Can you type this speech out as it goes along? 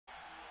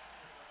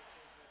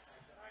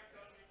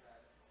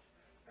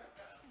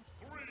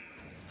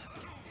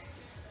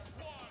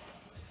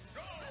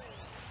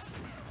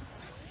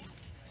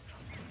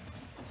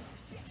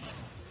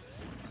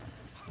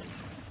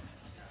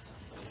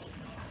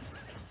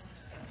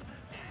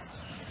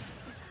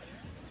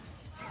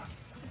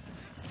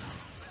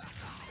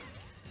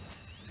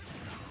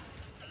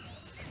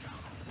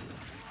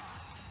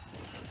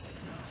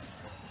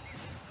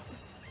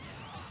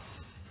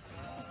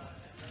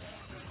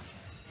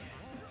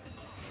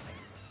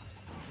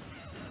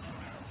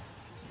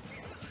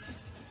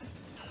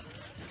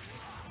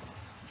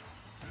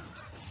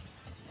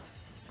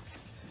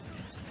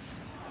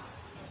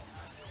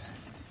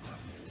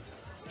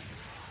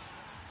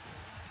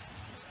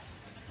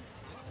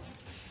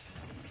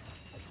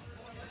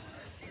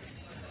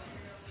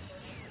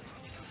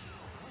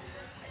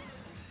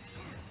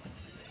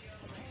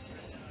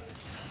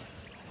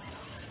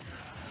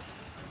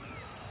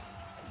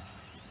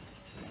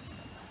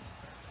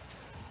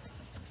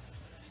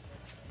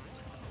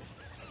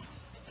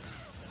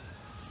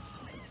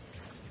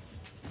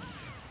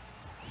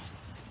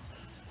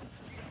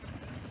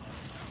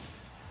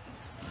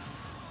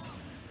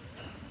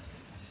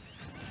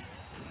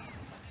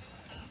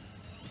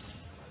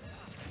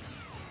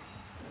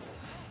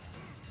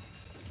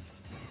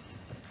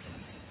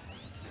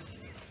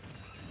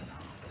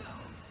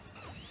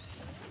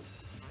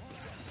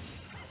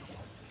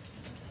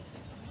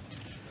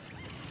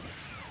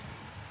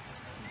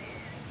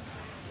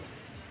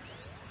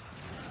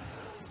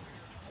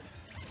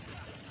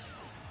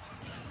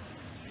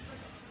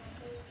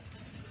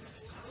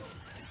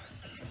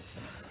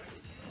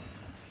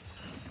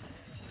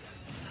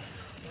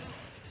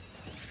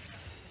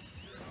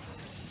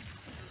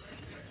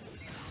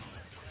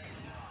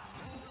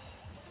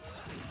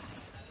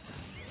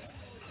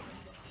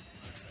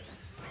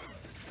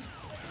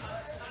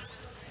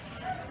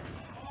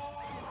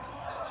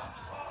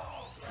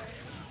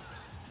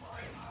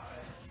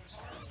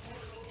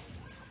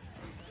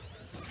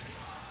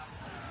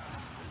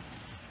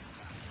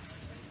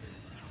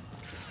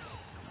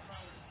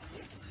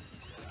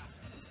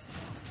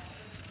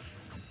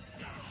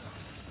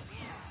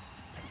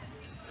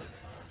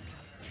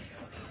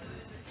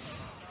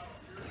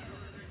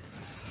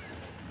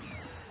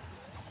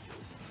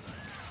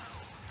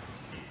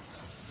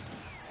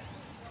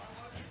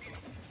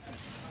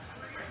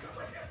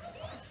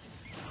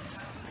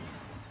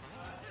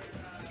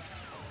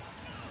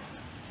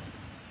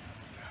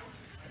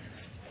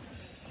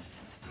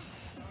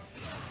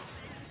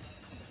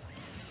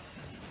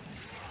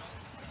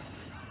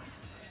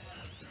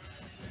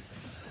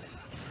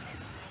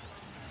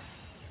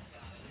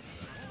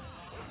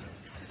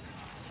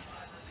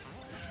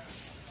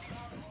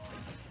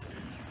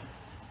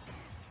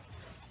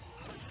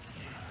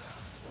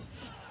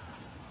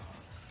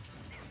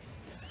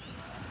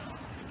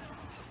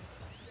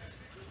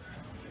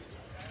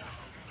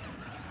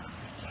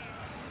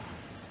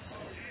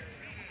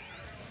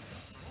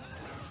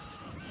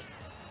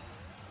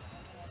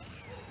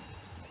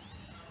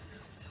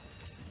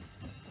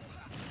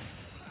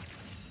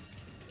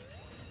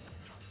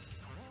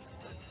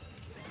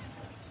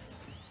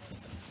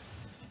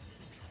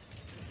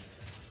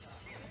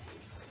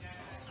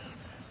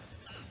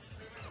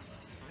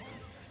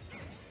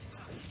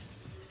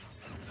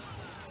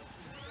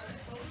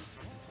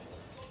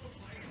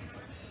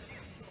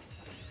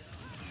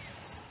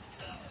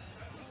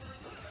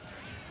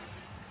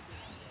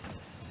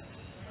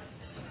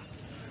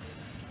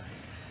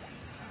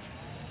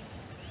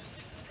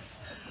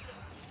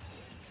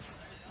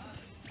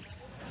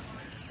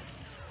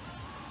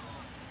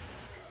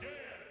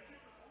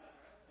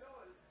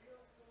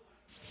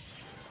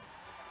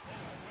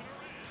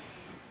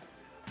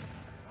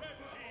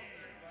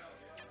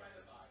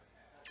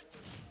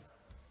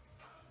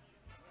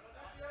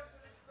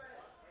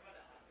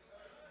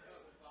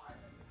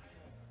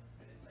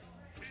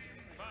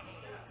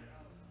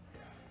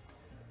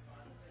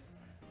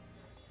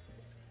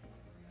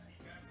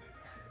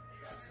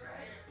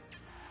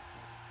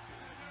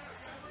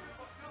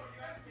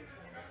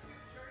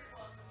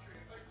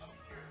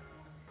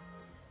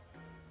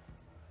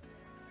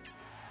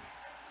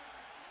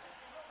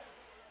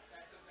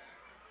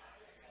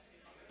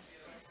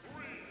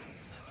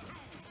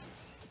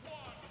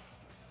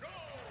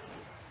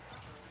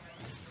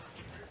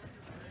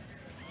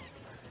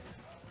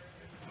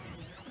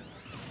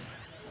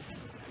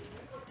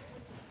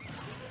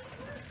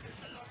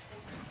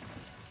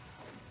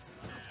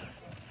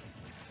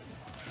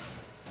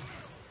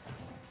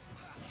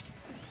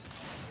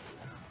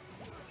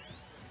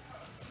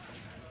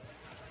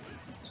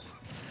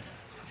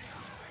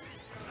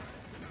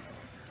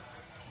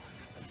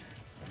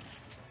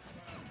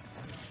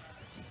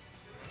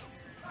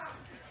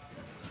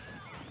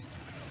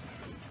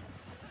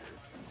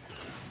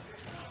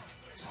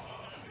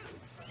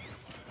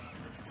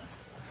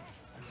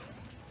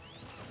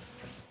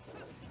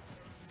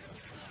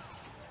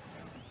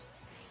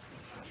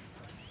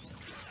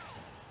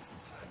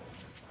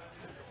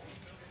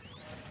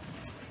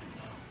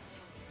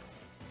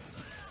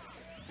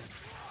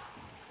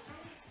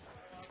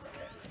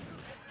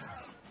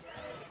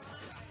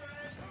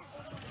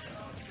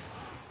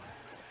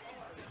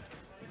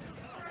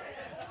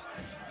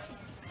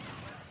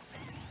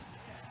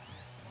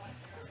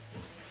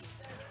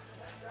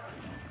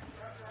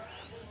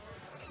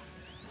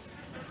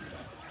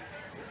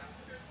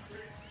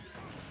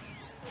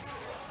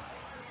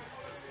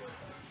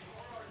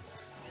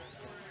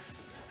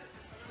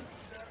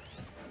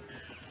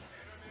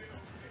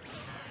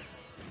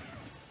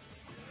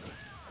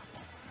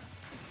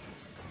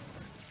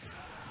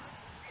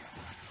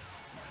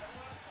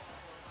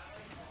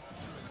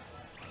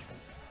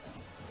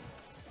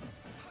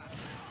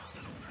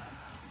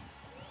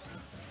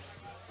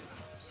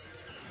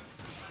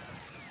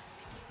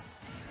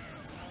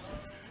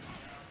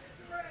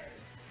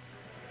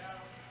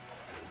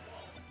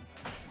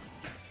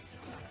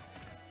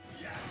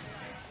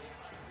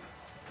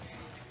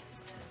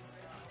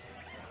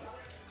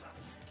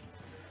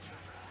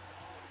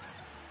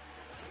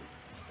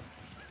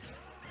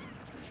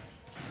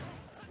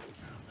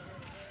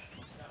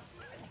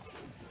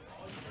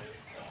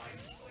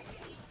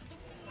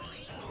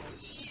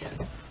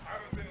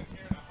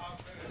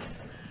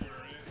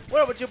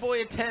What up with your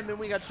boy Atem, and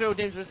we got Show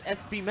James vs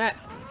SSBMatt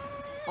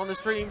on the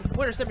stream.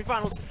 Winner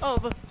semifinals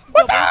of the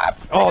What's up?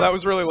 Oh, that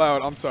was really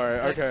loud. I'm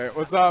sorry. Okay,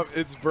 what's up?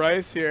 It's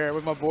Bryce here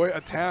with my boy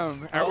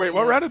Atem. Wait,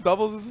 what round of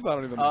doubles is this? I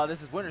don't even know.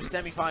 This is winner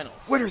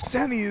semifinals. Winner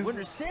semis.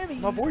 Winner semis.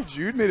 My boy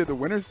Jude made it the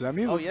winner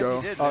semis. Oh, Let's yes,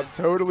 go. he did, man.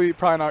 Totally,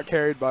 probably not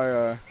carried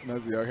by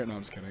Mezzy. Okay, no,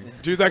 I'm just kidding.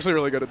 Jude's actually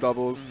really good at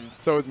doubles.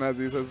 So is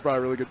Mezzy, so it's probably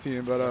a really good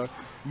team. But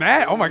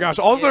Matt, oh my gosh,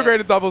 also great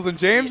at doubles, and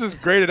James is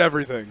great at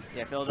everything.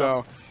 Yeah,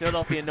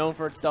 Philadelphia known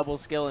for its double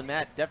skill, and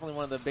Matt definitely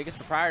one of the biggest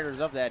proprietors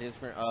of that. His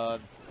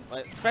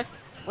especially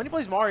when he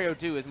plays Mario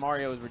too, his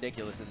Mario is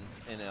ridiculous in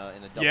a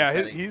double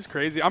setting. He's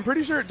crazy. I'm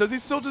pretty sure. Does he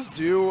still just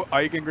do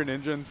Ike and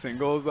Greninja in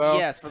singles though?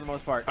 Yes, for the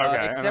most part.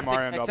 Okay,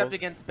 except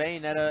against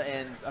Bayonetta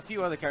and a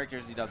few other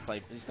characters, he does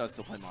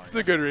still play Mario. That's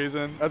a good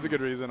reason. That's a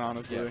good reason,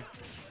 honestly. Yeah.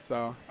 So,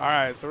 all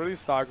right. So, what are these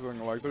stocks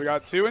looking like? So, we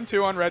got 2 and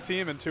 2 on red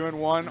team and 2 and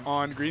 1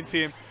 on green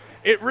team.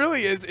 It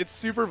really is. It's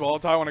super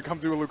volatile when it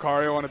comes to a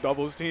Lucario on a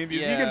doubles team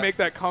because he can make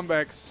that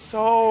comeback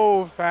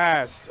so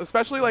fast,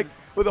 especially like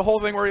with the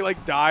whole thing where he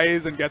like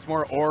dies and gets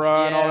more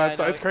aura and all that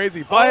stuff. It's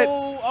crazy. But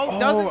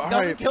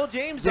doesn't kill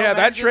James. Yeah,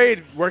 that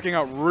trade working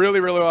out really,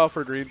 really well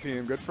for green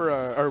team. Good for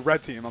or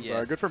red team. I'm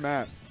sorry. Good for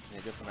Matt. Yeah,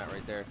 good for Matt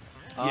right there.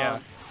 Yeah.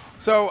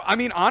 So, I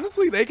mean,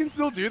 honestly, they can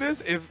still do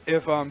this if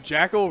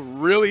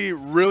JaKal really,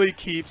 really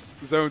keeps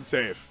Zoan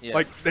safe. Yeah.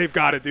 Like, they've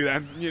got to do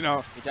that. And, you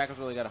know. Yeah, JaKal's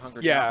really got to hunker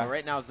down. But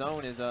right now,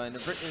 Zoan is in a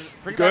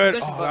pretty good.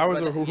 Bad position. That was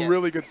a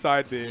really good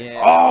side B.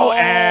 Yeah. Oh,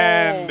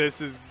 and this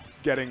is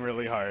getting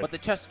really hard. But the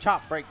chest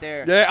chop right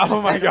there. Yeah.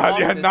 Oh, my gosh.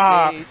 Yeah,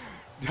 nah.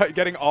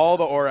 Getting all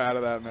the aura out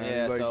of that, man.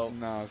 Yeah, like,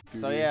 nah, Scooby.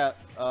 So, yeah,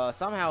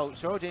 somehow,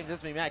 Show James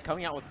SSBMatt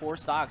coming out with 4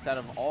 stocks out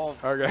of all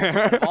of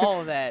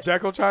that.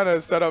 JaKal trying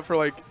to set up for,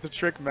 like, to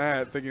trick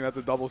Matt, thinking that's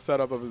a double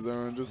setup of his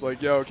own. Just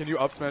like, yo, can you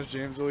up smash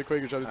James really quick?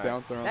 You're trying to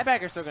down throw him. That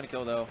bagger's still going to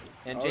kill, though.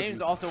 And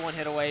James also 1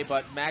 hit away,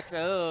 but Max,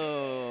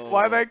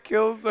 Why that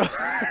kill so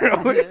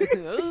early?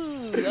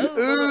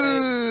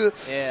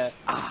 Yeah.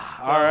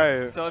 All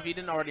right. So if you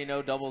didn't already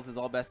know, doubles is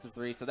all best of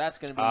 3. So that's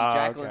going to be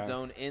JaKal and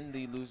Zoan in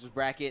the losers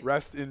bracket.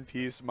 Rest in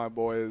peace, my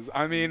boys.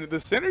 I mean, the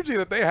synergy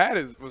that they had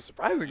was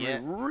surprisingly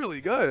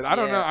really good. I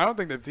don't know. I don't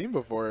think they've teamed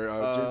before,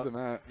 James and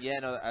Matt. Yeah,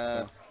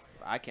 no.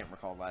 I can't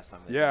recall last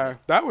time.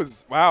 That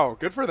was wow.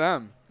 Good for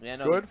them. Yeah,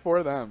 no. Good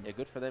for them. Yeah,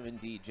 good for them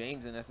indeed.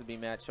 James and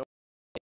SSBMatt.